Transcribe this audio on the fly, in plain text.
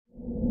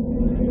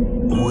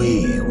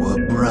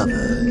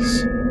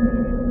brothers,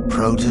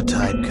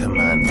 prototype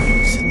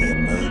commandos in the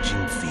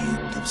emerging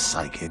field of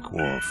psychic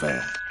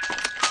warfare.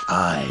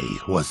 I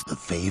was the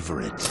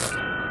favorite.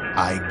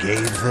 I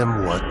gave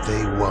them what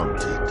they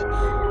wanted.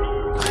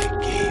 I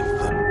gave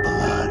them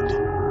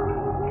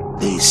blood.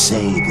 They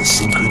say the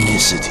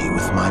synchronicity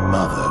with my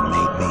mother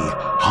made me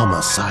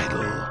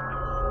homicidal.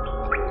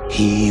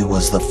 He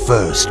was the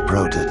first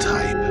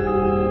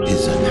prototype.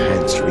 His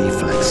enhanced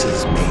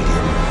reflexes made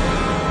him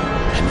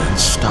an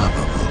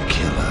unstoppable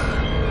killer.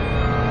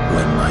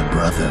 When my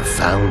brother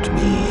found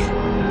me,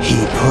 he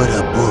put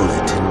a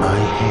bullet in my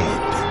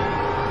head,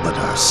 but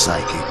our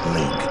psychic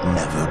link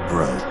never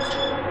broke.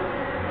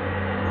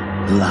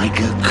 Like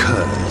a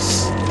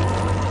curse,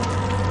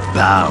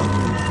 bound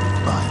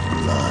by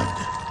blood.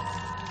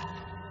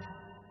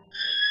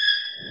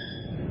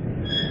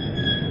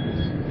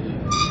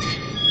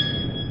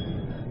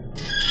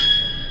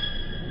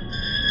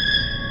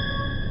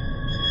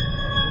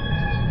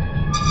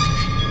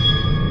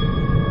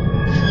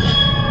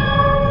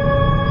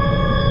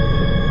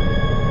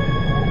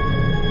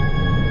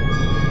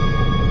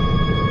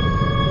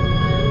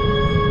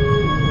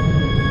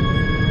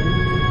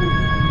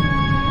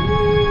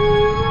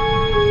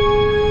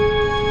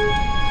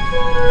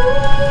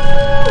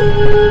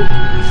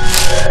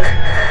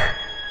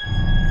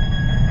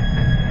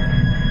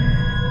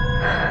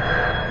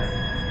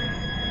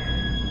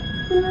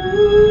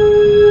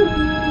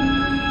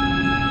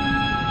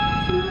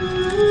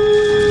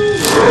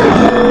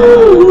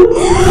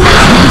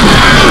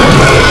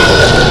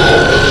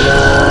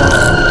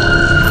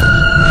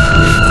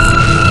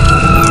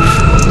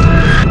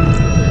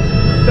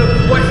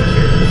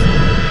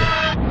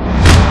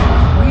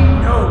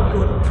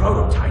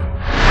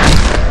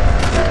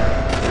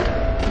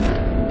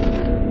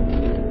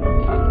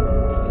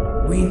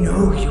 We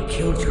know you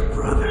killed your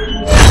brother.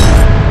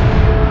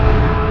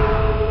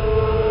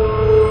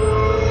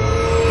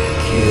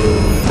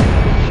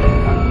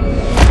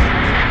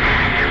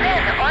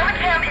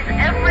 Cam is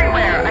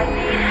everywhere. I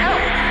need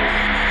help.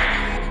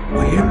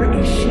 Where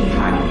is she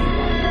hiding?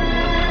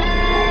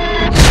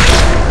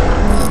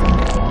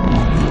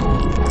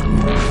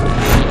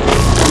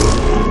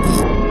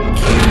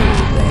 Kill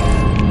them.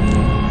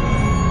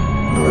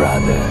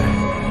 Brother.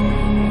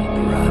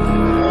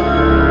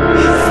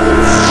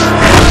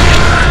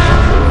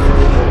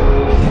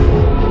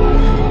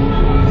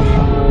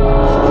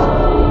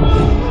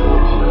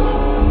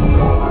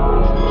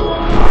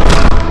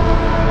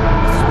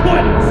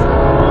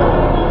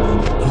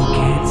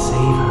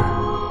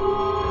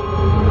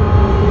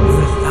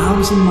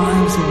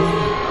 Miles away.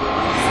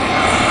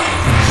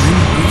 And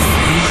when we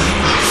find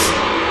her,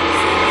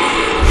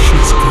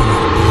 she's gonna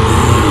bleed.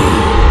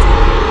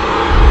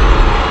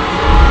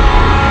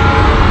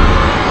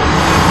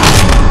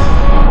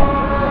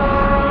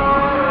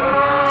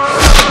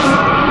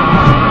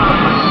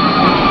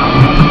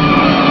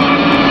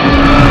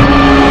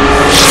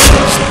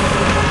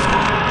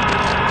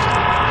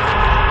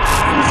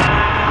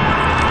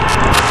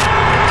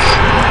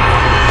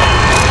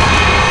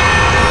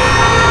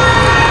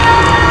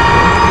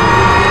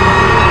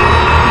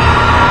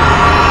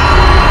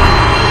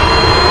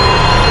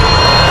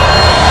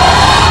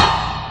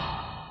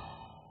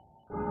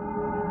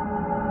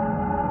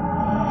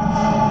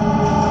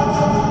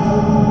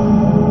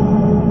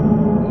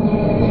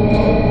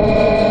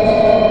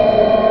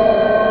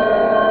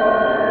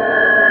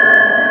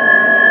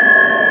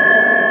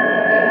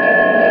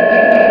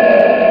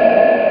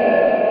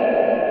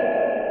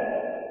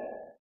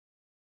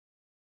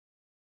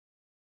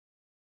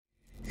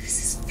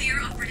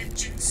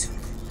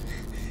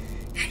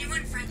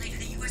 Anyone friendly to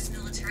the U.S.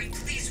 military,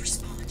 please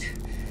respond.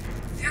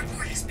 The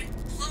airport has been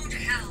blown to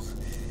hell.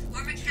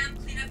 Armor camp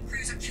cleanup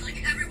crews are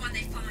killing everyone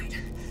they find.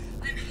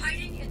 I'm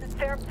hiding in the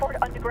Fairport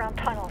underground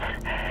tunnels.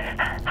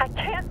 I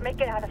can't make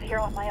it out of here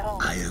on my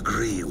own. I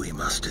agree we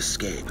must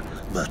escape,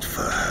 but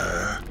for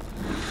her...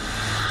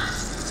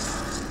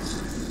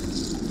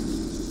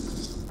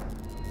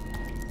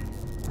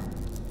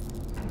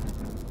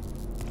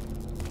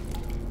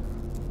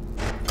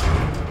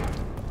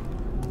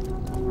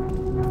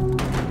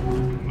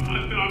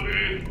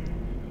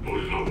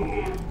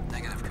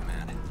 Negative,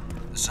 Command.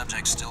 The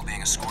subject's still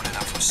being escorted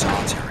up from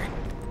solitary.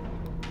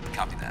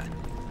 Copy that.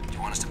 Do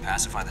you want us to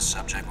pacify the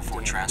subject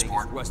before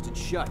transport? Rusted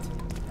shut.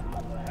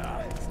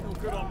 It's no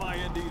good on my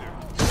end either.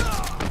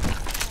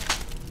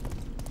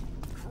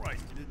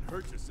 Christ, you didn't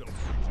hurt yourself,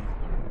 did you?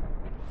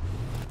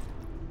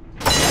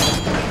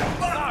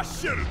 Ah,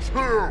 shit, it's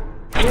him!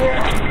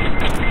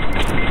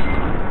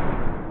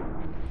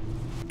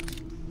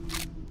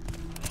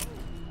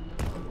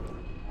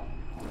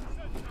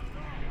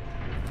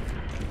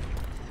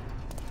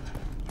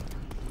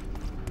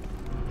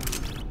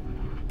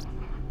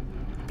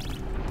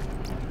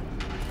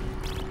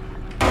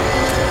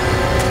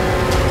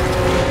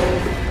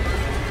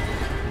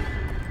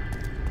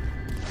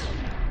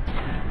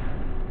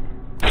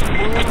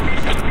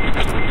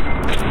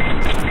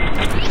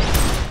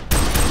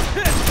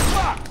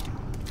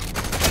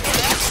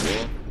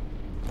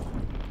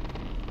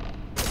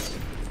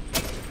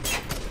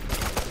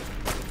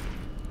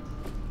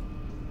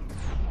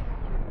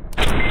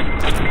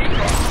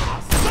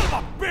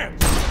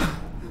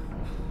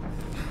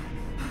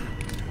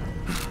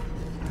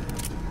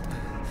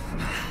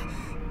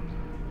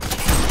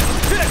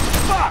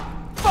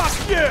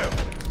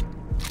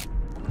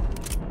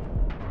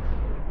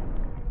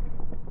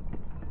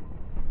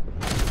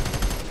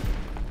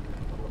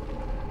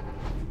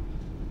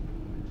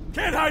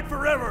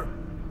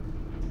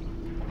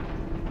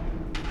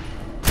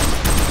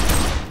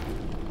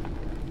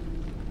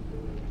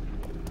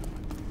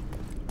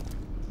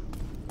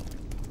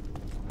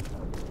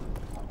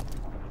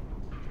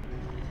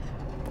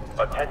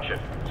 Attention,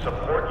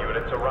 support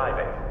units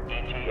arriving.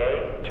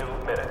 ETA 2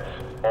 minutes.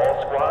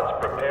 All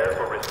squads prepare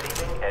for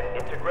receiving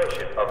and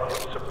integration of new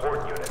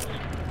support units.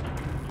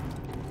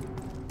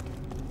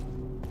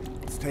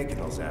 It's taking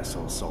those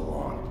assholes so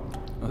long.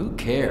 Well, who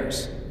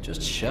cares?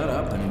 Just shut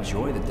up and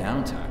enjoy the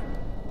downtime.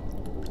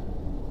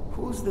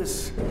 Who's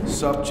this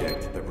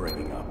subject they're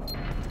bringing up?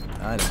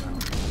 I don't know.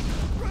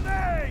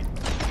 Grenade!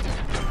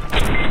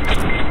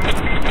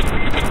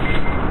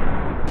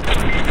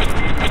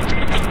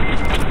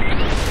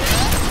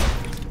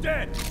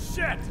 Dead!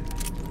 Shit!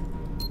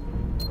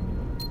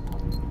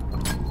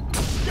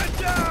 Get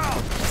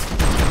down!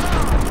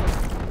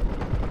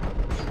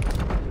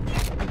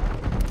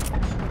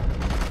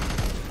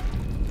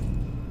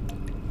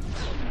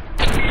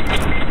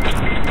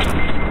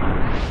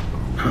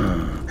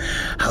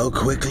 How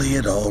quickly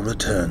it all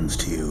returns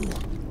to you.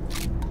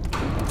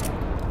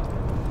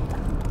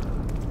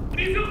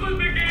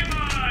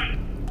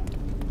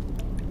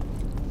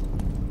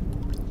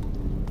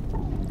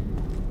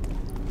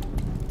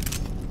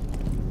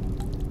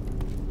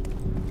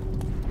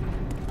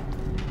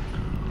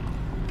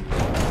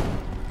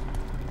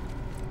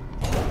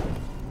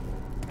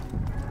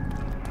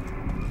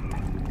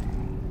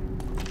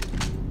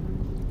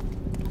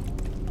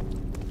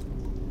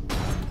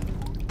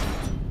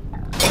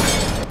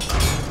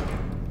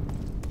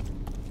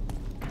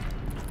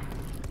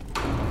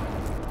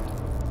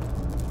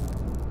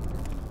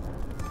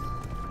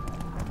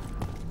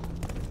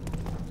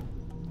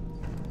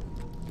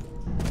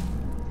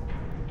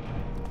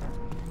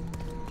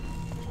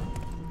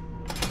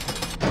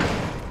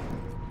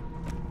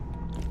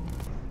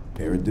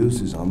 Pair of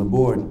deuces on the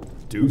board.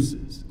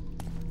 Deuces.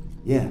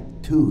 Yeah,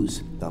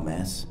 twos,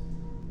 dumbass.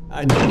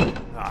 I know.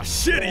 Ah,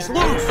 shit, he's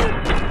loose!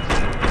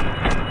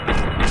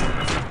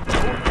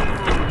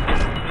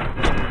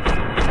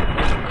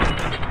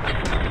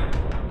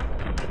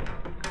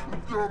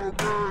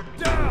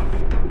 Down!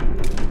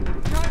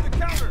 Behind the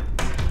counter!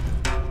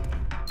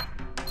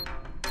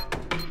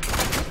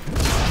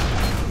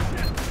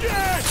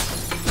 Shit!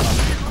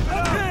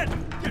 I'm hit!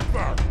 Get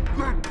back!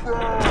 Get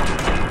back!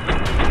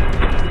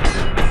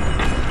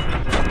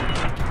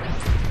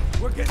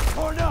 We're getting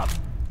torn up!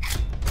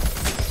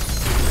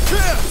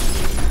 Here!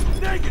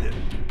 Negative!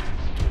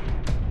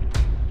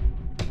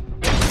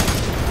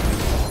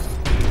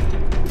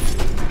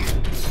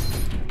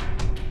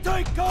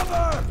 Take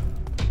cover!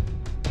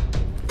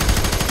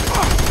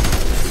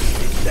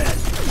 He's dead!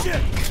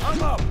 Shit!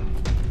 I'm up!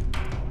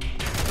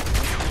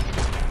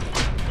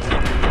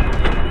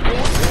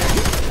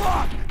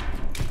 Fuck!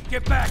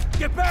 Get back!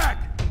 Get back!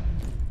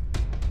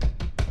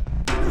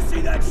 You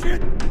see that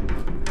shit?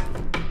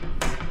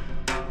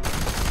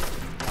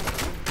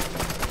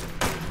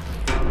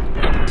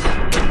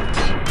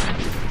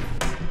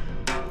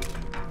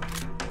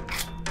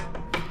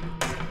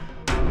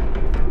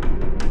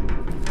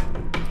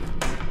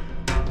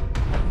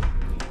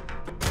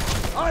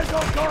 Eyes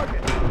on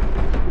target!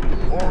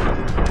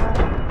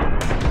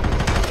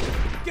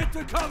 Get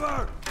to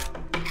cover!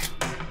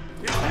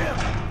 It's him!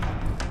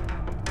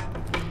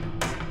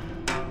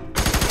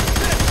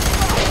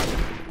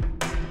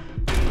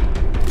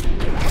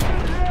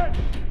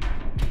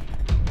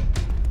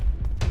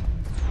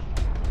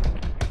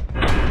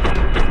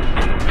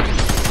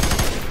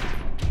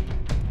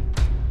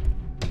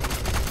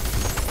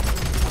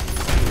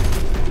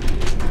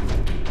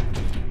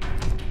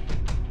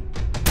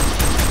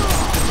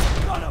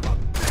 Son of a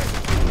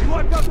bitch! He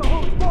wiped out the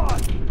whole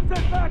squad!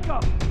 Send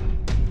backup!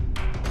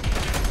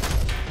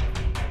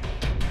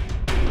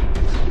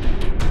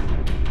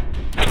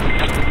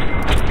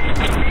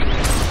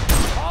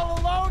 All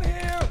alone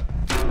here!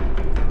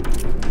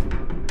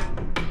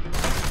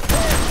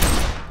 Hey!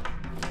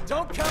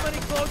 Don't come any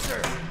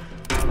closer!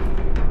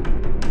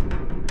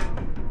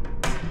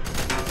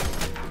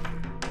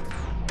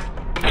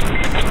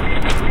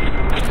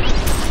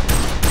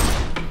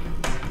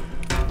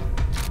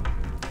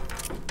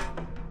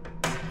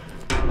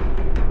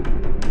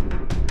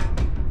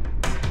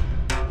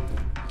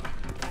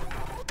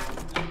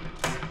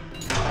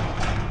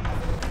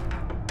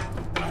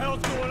 What the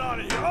hell's going on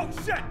in here? Oh,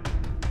 shit!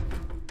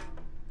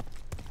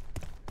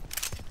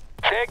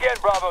 Say again,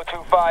 Bravo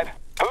 2-5.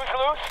 Who's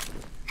loose?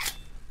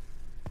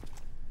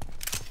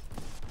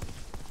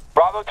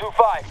 Bravo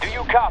 2-5, do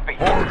you copy?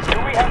 Do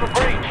we have a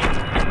breach?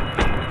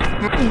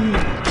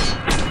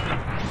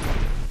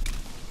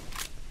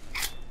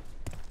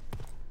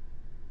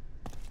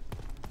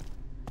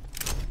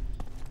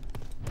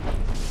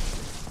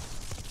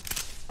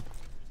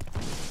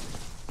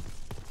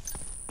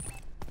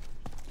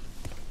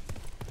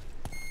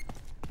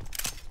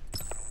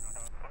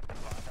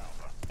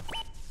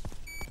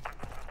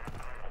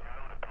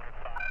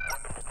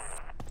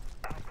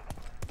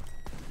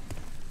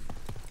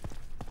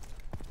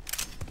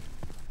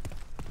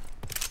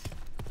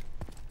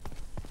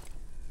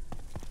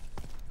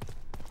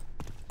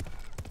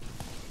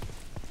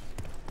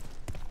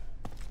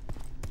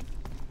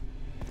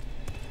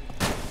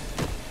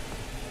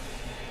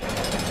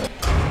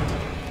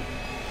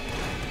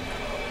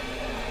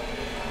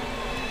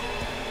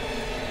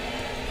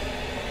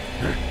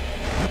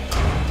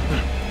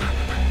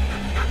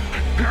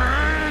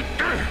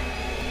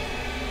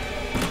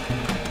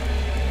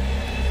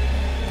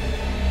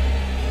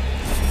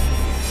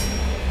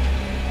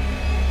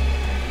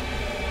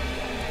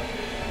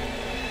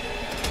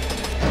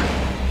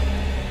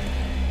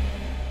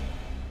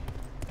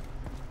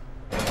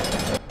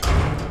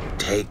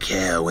 Take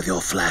care with your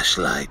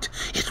flashlight.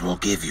 It will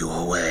give you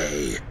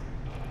away.